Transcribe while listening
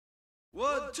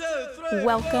1, 2, 3.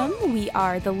 Welcome, we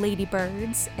are the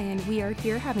Ladybirds, and we are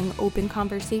here having open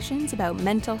conversations about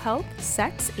mental health,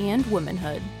 sex, and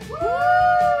womanhood. Woo!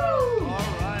 All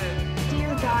right.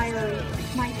 Dear Diary,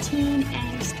 my teen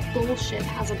angst bullshit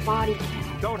has a body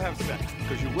count. Don't have sex,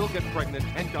 because you will get pregnant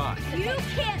and die. You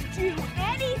can't do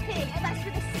anything unless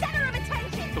you're the center of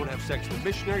attention. Don't have sex in the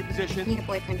missionary position. Need a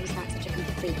boyfriend who's not such a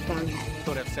complete bonehead.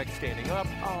 Don't have sex standing up.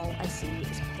 All I see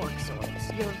is pork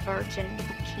soils. You're a virgin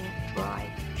who can't drive.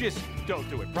 Just don't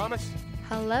do it, promise?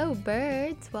 Hello,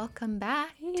 birds. Welcome back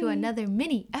to another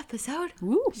mini episode.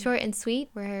 Woo. Short and sweet.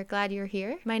 We're glad you're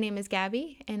here. My name is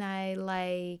Gabby, and I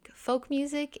like folk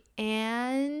music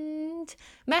and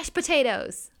mashed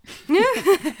potatoes.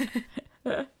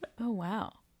 Oh,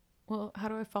 wow. Well, how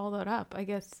do I follow that up? I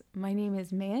guess my name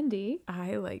is Mandy.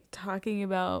 I like talking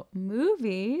about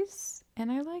movies,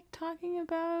 and I like talking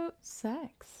about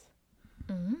sex.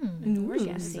 And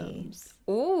orgasms.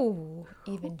 Ooh,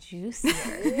 even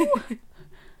juicier.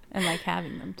 And like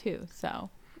having them too, so.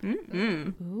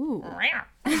 Ooh.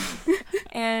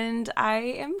 And I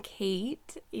am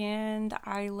Kate, and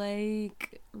I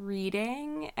like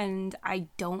reading, and I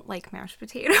don't like mashed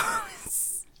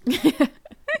potatoes.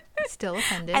 Still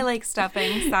offended. I like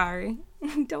stuffing, sorry.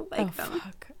 Don't like them.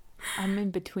 Fuck. I'm in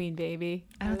between, baby.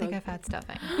 I don't think I've had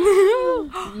stuffing.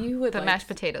 You would But like mashed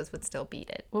potatoes would still beat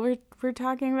it. Well, we're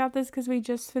talking about this because we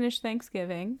just finished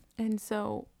Thanksgiving, and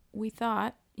so we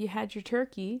thought you had your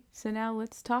turkey, so now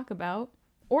let's talk about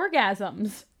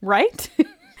orgasms, right?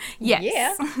 Yes.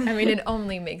 Yeah. I mean, it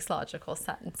only makes logical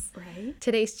sense. Right.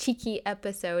 Today's cheeky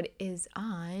episode is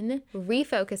on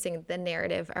refocusing the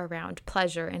narrative around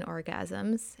pleasure and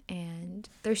orgasms. And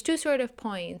there's two sort of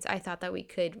points I thought that we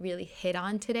could really hit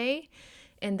on today.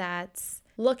 And that's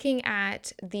looking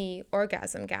at the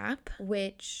orgasm gap,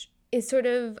 which is sort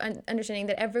of understanding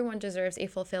that everyone deserves a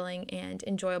fulfilling and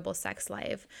enjoyable sex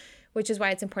life, which is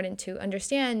why it's important to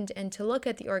understand and to look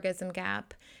at the orgasm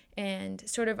gap and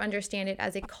sort of understand it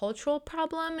as a cultural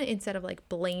problem instead of like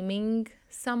blaming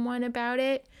someone about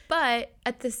it. But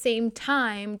at the same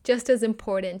time, just as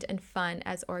important and fun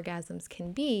as orgasms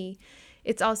can be,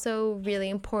 it's also really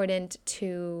important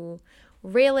to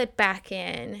reel it back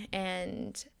in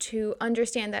and to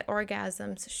understand that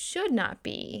orgasms should not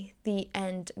be the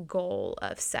end goal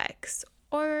of sex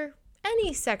or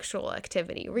any sexual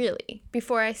activity, really.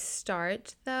 Before I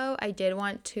start, though, I did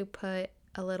want to put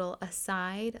a little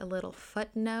aside, a little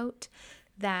footnote,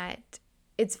 that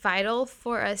it's vital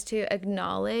for us to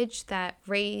acknowledge that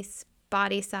race,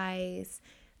 body size,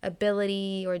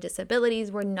 ability, or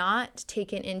disabilities were not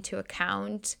taken into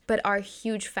account, but are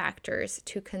huge factors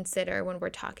to consider when we're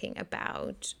talking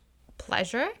about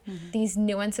pleasure. Mm-hmm. These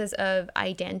nuances of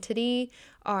identity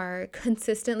are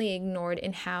consistently ignored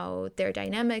in how their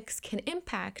dynamics can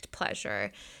impact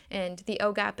pleasure. And the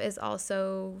O gap is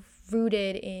also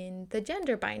rooted in the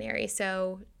gender binary.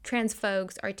 So trans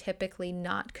folks are typically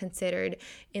not considered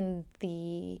in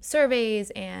the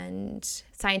surveys and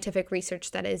scientific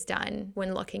research that is done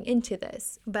when looking into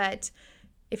this. But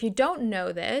if you don't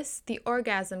know this, the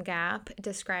orgasm gap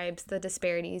describes the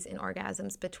disparities in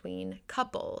orgasms between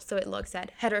couples. So it looks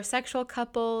at heterosexual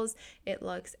couples, it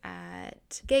looks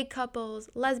at gay couples,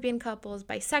 lesbian couples,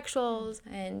 bisexuals,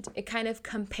 and it kind of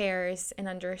compares and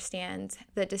understands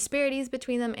the disparities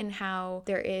between them and how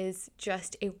there is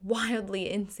just a wildly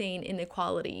insane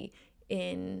inequality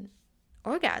in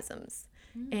orgasms.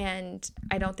 And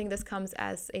I don't think this comes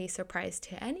as a surprise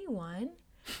to anyone.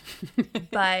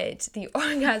 But the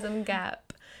orgasm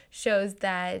gap shows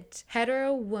that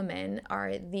hetero women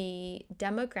are the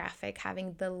demographic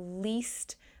having the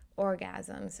least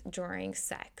orgasms during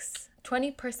sex.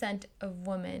 20% of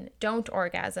women don't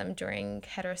orgasm during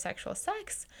heterosexual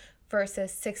sex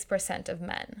versus 6% of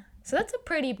men. So that's a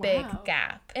pretty big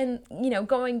gap. And,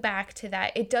 going back to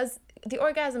that, the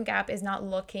orgasm gap is not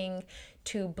looking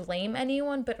to blame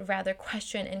anyone, but rather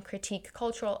question and critique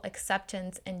cultural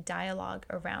acceptance and dialogue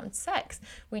around sex.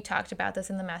 We talked about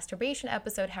this in the masturbation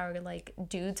episode, how like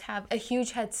dudes have a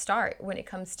huge head start when it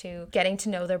comes to getting to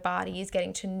know their bodies,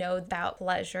 getting to know about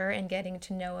pleasure, and getting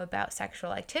to know about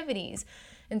sexual activities.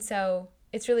 And so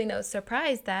it's really no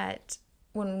surprise that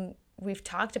when we've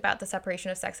talked about the separation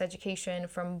of sex education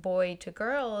from boy to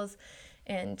girls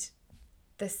and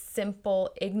the simple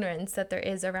ignorance that there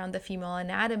is around the female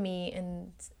anatomy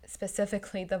and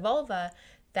specifically the vulva,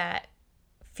 that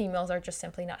females are just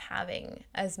simply not having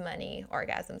as many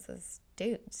orgasms as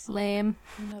dudes. Lame.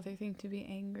 Another thing to be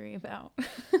angry about.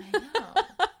 I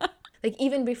know. Like,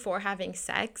 even before having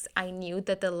sex, I knew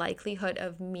that the likelihood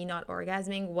of me not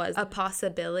orgasming was a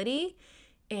possibility,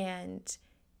 and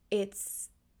it's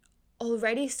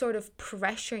already sort of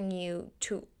pressuring you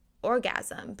to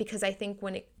orgasm, because I think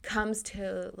when it comes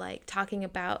to like talking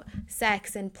about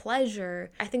sex and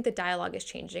pleasure, I think the dialogue is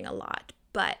changing a lot.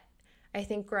 But I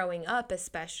think growing up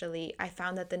especially, I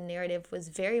found that the narrative was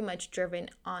very much driven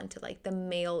onto like the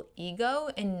male ego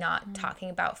and not talking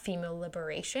about female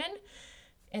liberation.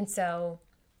 And so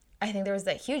I think there was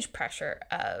that huge pressure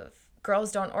of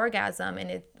girls don't orgasm, and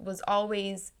it was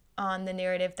always on the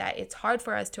narrative that it's hard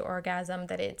for us to orgasm,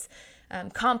 that it's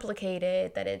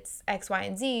complicated, that it's X, Y,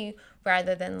 and Z,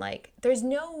 rather than like there's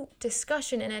no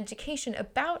discussion and education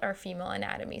about our female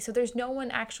anatomy. So there's no one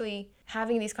actually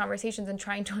having these conversations and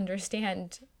trying to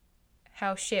understand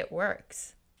how shit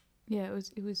works. Yeah,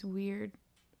 it was weird.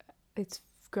 It's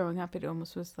growing up, it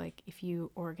almost was like if you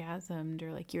orgasmed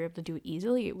or like you were able to do it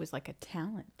easily, it was like a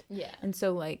talent. Yeah. And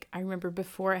so like I remember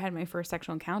before I had my first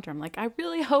sexual encounter, I'm like, I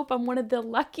really hope I'm one of the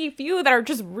lucky few that are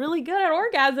just really good at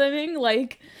orgasming.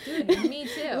 Like, dude, me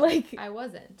too. Like I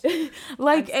wasn't.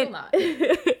 Like, I'm still not.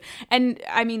 And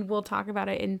I mean, we'll talk about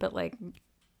it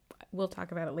we'll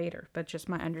talk about it later, but just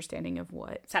my understanding of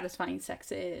what satisfying sex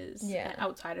is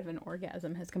outside of an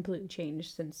orgasm has completely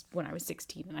changed since when I was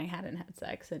 16 and I hadn't had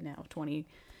sex, and now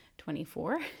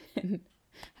 24 and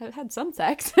have had some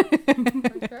sex.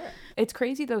 For sure. It's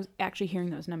crazy though, actually hearing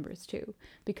those numbers too,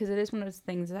 because it is one of those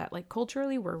things that like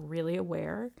culturally we're really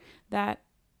aware that,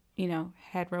 you know,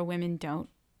 hetero women don't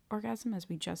orgasm, as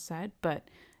we just said, but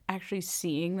actually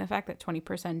seeing the fact that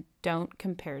 20% don't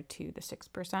compared to the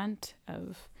 6%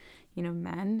 of, you know,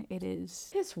 men,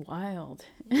 it's wild.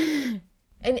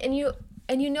 And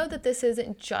you know that this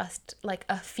isn't just like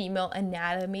a female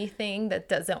anatomy thing that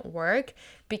doesn't work,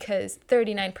 because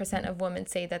 39% of women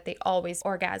say that they always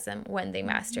orgasm when they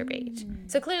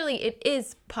masturbate. So clearly it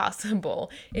is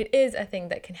possible. It is a thing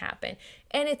that can happen.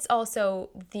 And it's also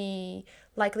the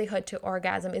likelihood to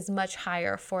orgasm is much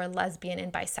higher for a lesbian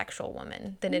and bisexual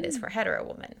woman than it is for hetero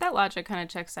women. That logic kind of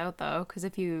checks out though, because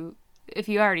if you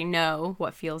already know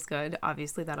what feels good,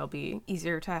 obviously that'll be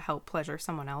easier to help pleasure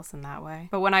someone else in that way.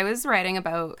 But when I was writing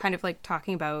about, kind of like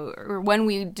talking about, or when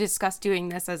we discussed doing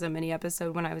this as a mini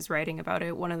episode, when I was writing about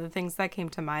it, one of the things that came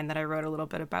to mind that I wrote a little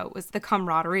bit about was the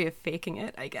camaraderie of faking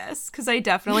it, I guess. Because I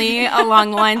definitely,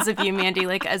 along the lines of you, Mandy,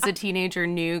 like as a teenager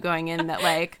knew going in that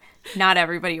like not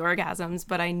everybody orgasms,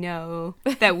 but I know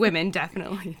that women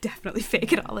definitely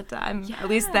fake it all the time. Yeah. At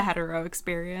least the hetero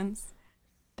experience.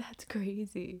 That's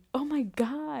crazy. Oh my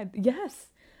God. Yes.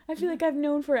 I feel like I've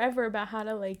known forever about how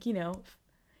to like, you know,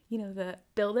 the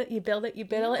build it, you build it,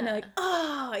 and they're like,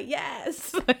 oh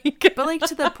yes. But like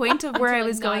to the point of where I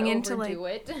was going into like,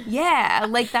 yeah,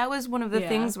 like that was one of the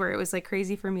things where it was like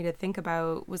crazy for me to think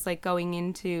about, was like going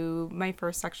into my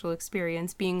first sexual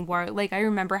experience being like, I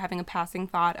remember having a passing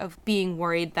thought of being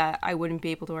worried that I wouldn't be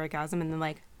able to orgasm, and then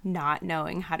like not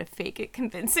knowing how to fake it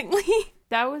convincingly.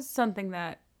 That was something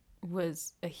that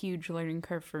was a huge learning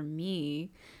curve for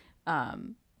me.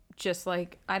 Just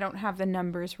like, I don't have the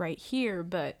numbers right here,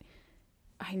 but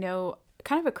I know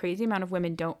kind of a crazy amount of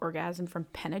women don't orgasm from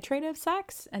penetrative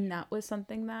sex, and that was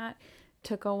something that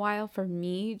took a while for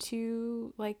me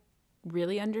to like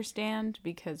really understand,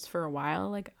 because for a while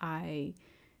like I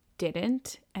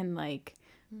didn't, and like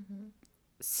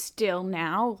still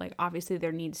now, like obviously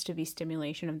there needs to be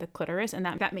stimulation of the clitoris, and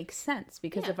that makes sense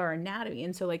because of our anatomy.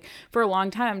 And so like for a long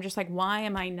time I'm just like, why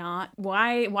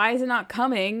is it not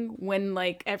coming when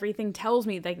like everything tells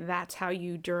me like that's how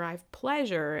you derive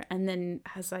pleasure? And then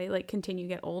as I like continue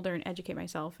to get older and educate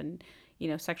myself and, you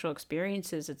know, sexual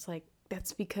experiences, it's like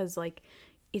that's because like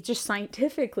it's just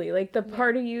scientifically like the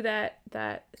part of you that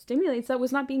stimulates that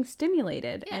was not being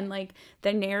stimulated. And like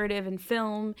the narrative in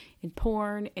film and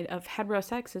porn and of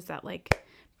heterosex is that like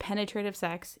penetrative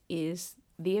sex is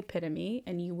the epitome,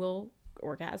 and you will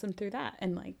orgasm through that.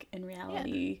 And like in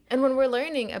reality, and when we're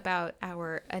learning about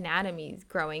our anatomies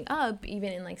growing up,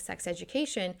 even in like sex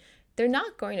education, they're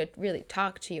not going to really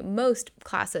talk to you. Most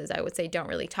classes, I would say, don't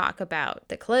really talk about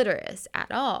the clitoris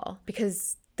at all,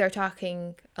 because they're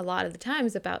talking a lot of the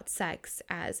times about sex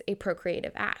as a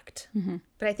procreative act.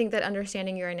 But I think that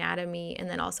understanding your anatomy and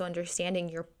then also understanding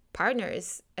your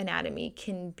partner's anatomy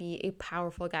can be a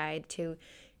powerful guide to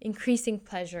increasing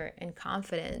pleasure and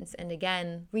confidence. And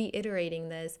again, reiterating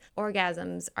this,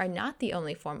 orgasms are not the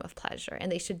only form of pleasure,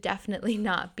 and they should definitely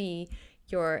not be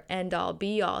your end-all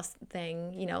be-all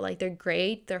thing. You know, like they're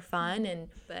great, they're fun,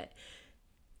 but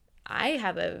I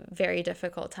have a very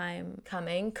difficult time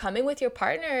coming with your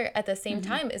partner at the same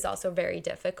time is also very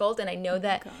difficult. And I know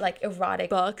that like erotic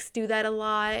books do that a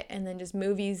lot, and then just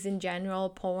movies in general,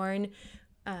 porn.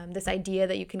 this idea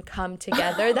that you can come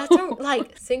together. That's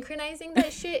like synchronizing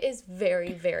that shit is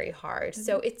very, very hard.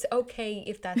 So it's okay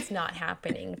if that's not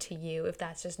happening to you, if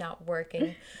that's just not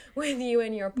working with you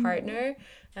and your partner.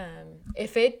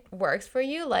 If it works for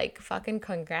you, like, fucking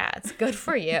congrats. Good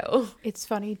for you. It's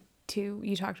funny too,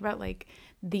 you talked about like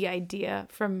the idea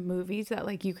from movies that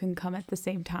like you can come at the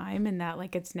same time and that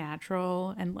like it's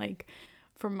natural, and like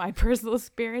from my personal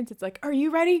experience, it's like, are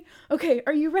you ready? Okay,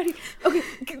 are you ready? Okay,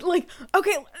 like,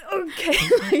 okay.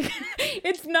 Like,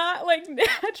 it's not like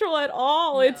natural at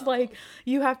all. No. It's like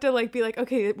you have to like be like,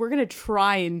 okay, we're gonna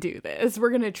try and do this. We're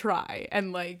gonna try.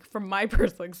 And like from my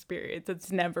personal experience,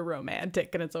 it's never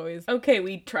romantic, and it's always, okay,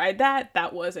 we tried that.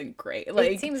 That wasn't great.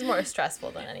 Like, it seems more stressful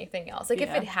than anything else. Like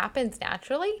if it happens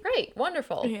naturally, great,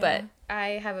 wonderful. Yeah. But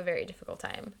I have a very difficult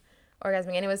time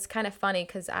orgasming. And it was kind of funny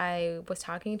because I was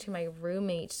talking to my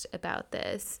roommate about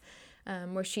this,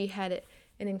 where she had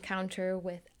an encounter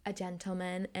with a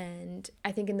gentleman, and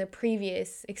I think in the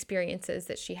previous experiences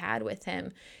that she had with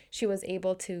him, she was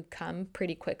able to come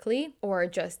pretty quickly, or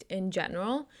just in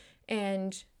general.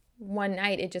 And one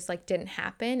night it just like didn't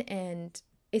happen, and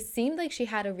it seemed like she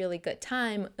had a really good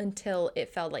time until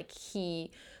it felt like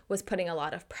he was putting a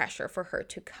lot of pressure for her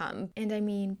to come. And I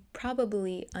mean,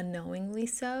 probably unknowingly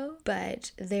so,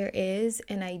 but there is,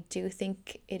 and I do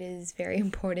think it is very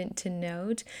important to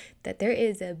note that there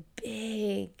is a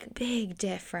big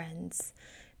difference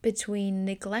between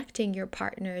neglecting your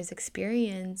partner's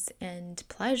experience and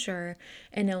pleasure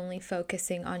and only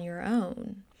focusing on your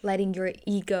own. Letting your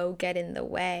ego get in the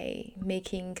way,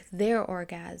 making their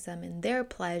orgasm and their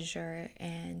pleasure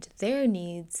and their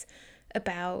needs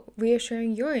about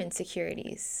reassuring your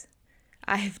insecurities.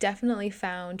 I've definitely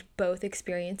found both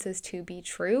experiences to be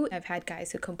true. I've had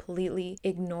guys who completely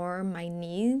ignore my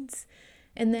needs,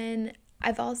 and then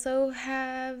I've also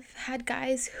have had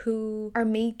guys who are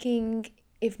making,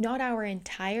 if not our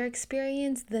entire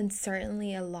experience, then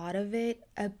certainly a lot of it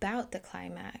about the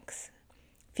climax.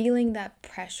 Feeling that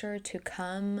pressure to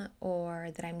come, or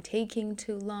that I'm taking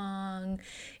too long,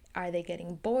 are they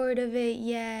getting bored of it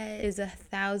yet, is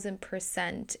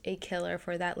 1,000% a killer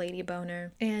for that lady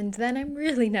boner. And then I'm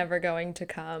really never going to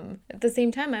come. At the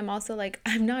same time, I'm also like,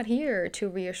 I'm not here to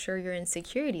reassure your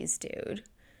insecurities, dude.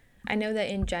 I know that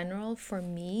in general, for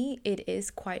me, it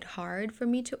is quite hard for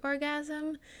me to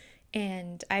orgasm.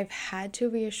 And I've had to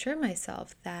reassure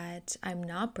myself that I'm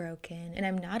not broken and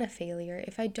I'm not a failure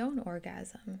if I don't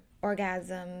orgasm.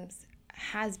 Orgasms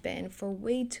has been for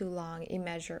way too long a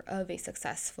measure of a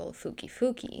successful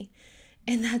fuki.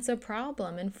 And that's a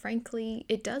problem. And frankly,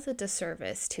 it does a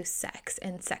disservice to sex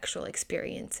and sexual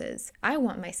experiences. I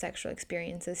want my sexual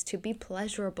experiences to be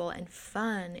pleasurable and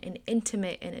fun and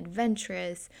intimate and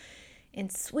adventurous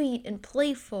and sweet and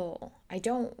playful. I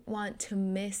don't want to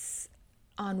miss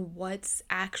on what's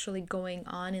actually going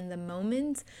on in the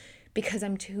moment because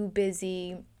I'm too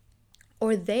busy,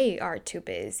 or they are too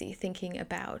busy thinking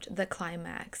about the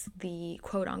climax, the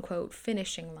quote-unquote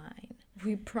finishing line.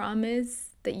 We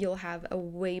promise that you'll have a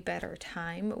way better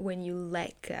time when you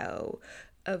let go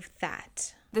of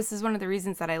that. This is one of the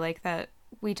reasons that I like that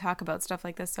we talk about stuff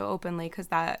like this so openly, because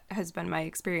that has been my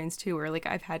experience too, where like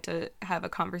I've had to have a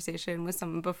conversation with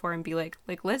someone before and be like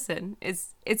listen,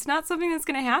 it's not something that's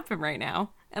going to happen right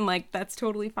now, and like that's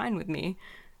totally fine with me.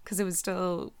 Because it was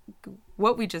still,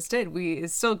 what we just did,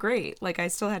 is still great. Like, I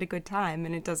still had a good time,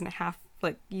 and it doesn't have,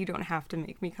 like, you don't have to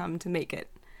make me come to make it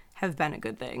have been a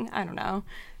good thing. I don't know.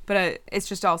 But it's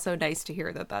just also nice to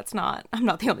hear that I'm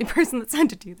not the only person that's had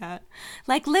to do that.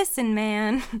 Like, listen,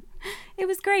 man, it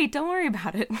was great. Don't worry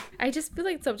about it. I just feel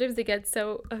like sometimes they get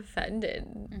so offended.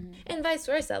 Mm-hmm. And vice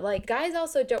versa. Like, guys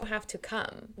also don't have to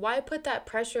come. Why put that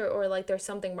pressure, or like there's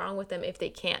something wrong with them if they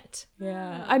can't?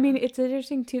 Yeah. I mean, it's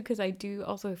interesting too, because I do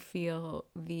also feel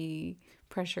the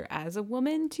pressure as a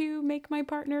woman to make my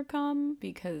partner come,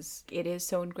 because it is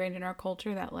so ingrained in our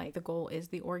culture that like the goal is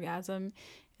the orgasm.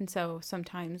 And so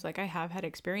sometimes like I have had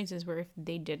experiences where if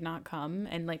they did not come,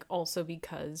 and like also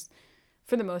because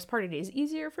for the most part it is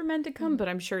easier for men to come, but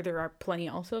I'm sure there are plenty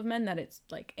also of men that it's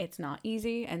like it's not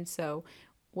easy. And so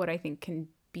what I think can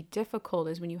be difficult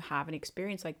is when you have an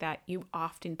experience like that, you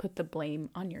often put the blame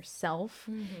on yourself.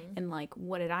 Mm-hmm. And like,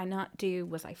 what did I not do?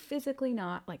 Was I physically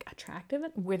not like attractive?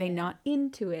 Were they not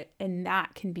into it? And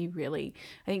that can be really,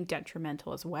 I think,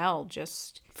 detrimental as well,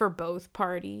 just for both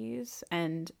parties.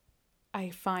 And I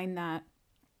find that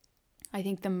I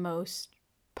think the most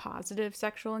positive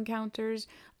sexual encounters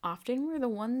often were the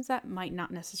ones that might not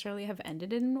necessarily have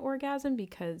ended in an orgasm,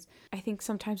 because I think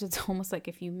sometimes it's almost like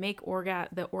if you make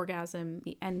the orgasm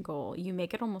the end goal, you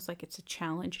make it almost like it's a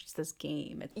challenge, it's this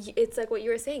game. It's like what you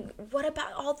were saying. What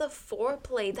about all the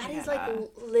foreplay? That is like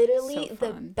literally So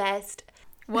the fun. best.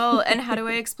 Well, and how do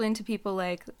I explain to people,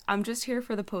 like, I'm just here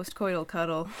for the post-coital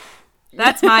cuddle.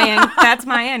 That's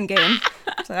my end game.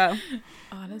 So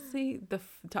Honestly,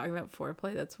 talking about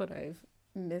foreplay, that's what I've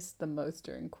missed the most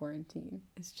during quarantine.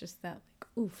 It's just that, like,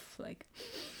 oof, like,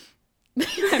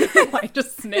 I don't know why I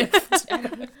just sniffed.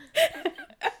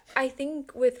 I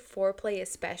think with foreplay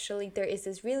especially, there is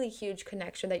this really huge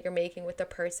connection that you're making with the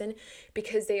person,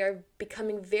 because they are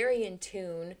becoming very in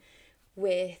tune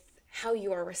with how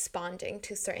you are responding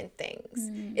to certain things.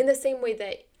 In the same way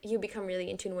that you become really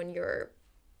in tune when you're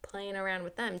playing around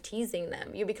with them, teasing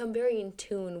them. You become very in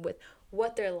tune with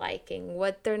what they're liking,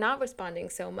 what they're not responding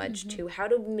so much to, how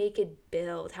to make it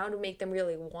build, how to make them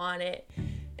really want it.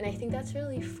 And I think that's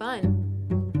really fun.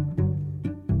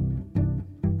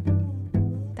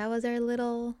 That was our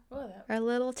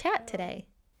little chat today.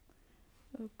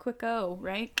 Quick O,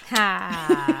 right?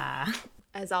 ha.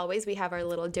 As always, we have our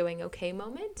little doing okay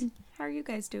moment. How are you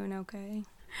guys doing? Okay.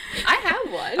 I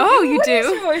have one. Oh, you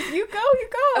do? You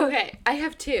go. Okay, I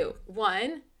have two.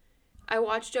 One, I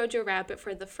watched Jojo Rabbit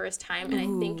for the first time, and I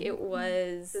think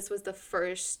this was the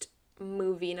first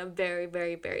movie in a very,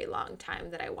 very, very long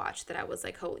time that I watched that I was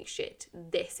like, holy shit,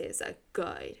 this is a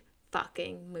good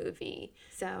fucking movie.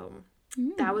 So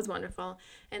that was wonderful.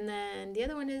 And then the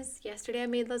other one is yesterday I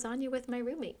made lasagna with my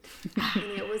roommate, and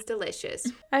it was delicious.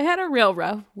 I had a real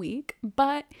rough week,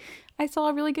 but I saw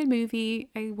a really good movie.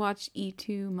 I watched Y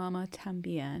Tu Mama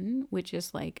Tambien, which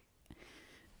is like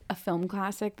a film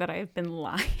classic that I've been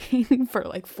lying for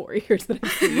like 4 years that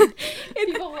I've seen.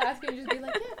 People will ask me and just be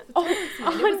like, yeah,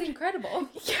 it was incredible.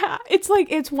 Yeah, it's like,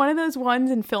 it's one of those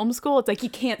ones in film school. It's like, you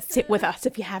can't sit with us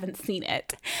if you haven't seen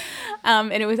it.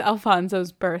 And it was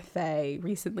Alfonso's birthday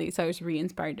recently, so I was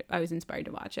inspired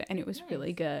to watch it, and it was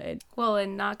really good. Well,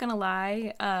 and not gonna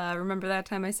lie, remember that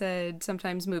time I said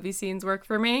sometimes movie scenes work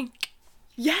for me?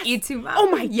 Yes. You too, Mom. Oh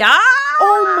my Yeah.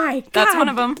 Oh my God. That's one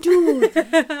of them. Dude.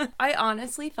 I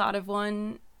honestly thought of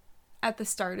one at the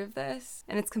start of this,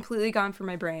 and it's completely gone from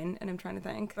my brain, and I'm trying to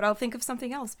think. But I'll think of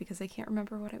something else because I can't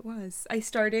remember what it was. I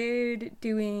started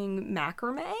doing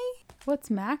macrame. What's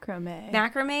macrame?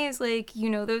 Macrame is like, you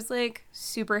know, those like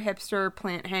super hipster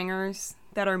plant hangers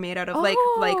that are made out of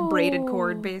like braided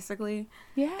cord, basically.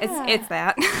 Yeah. It's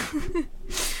that.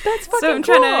 That's fucking So I'm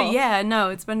cool. trying to,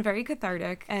 it's been very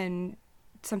cathartic and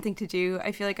something to do.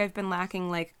 I feel like I've been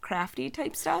lacking like crafty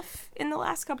type stuff in the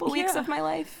last couple weeks of my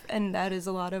life, and that is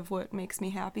a lot of what makes me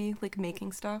happy, like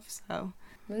making stuff. So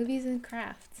Movies and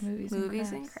crafts. movies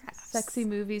and crafts. Sexy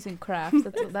movies and crafts.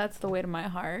 That's the way to my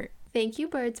heart. Thank you,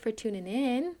 birds, for tuning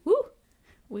in. Woo!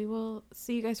 We will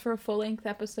see you guys for a full-length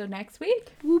episode next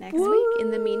week. Next week. In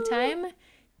the meantime,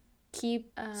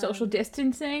 keep Social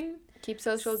distancing. keep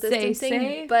social Stay distancing,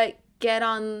 safe. but get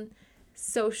on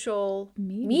social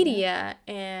Media. media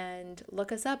and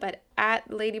look us up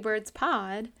at Ladybirds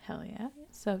Pod. Hell yeah.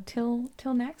 So till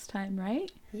next time, right?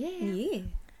 Yeah. Yeah.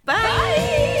 Bye.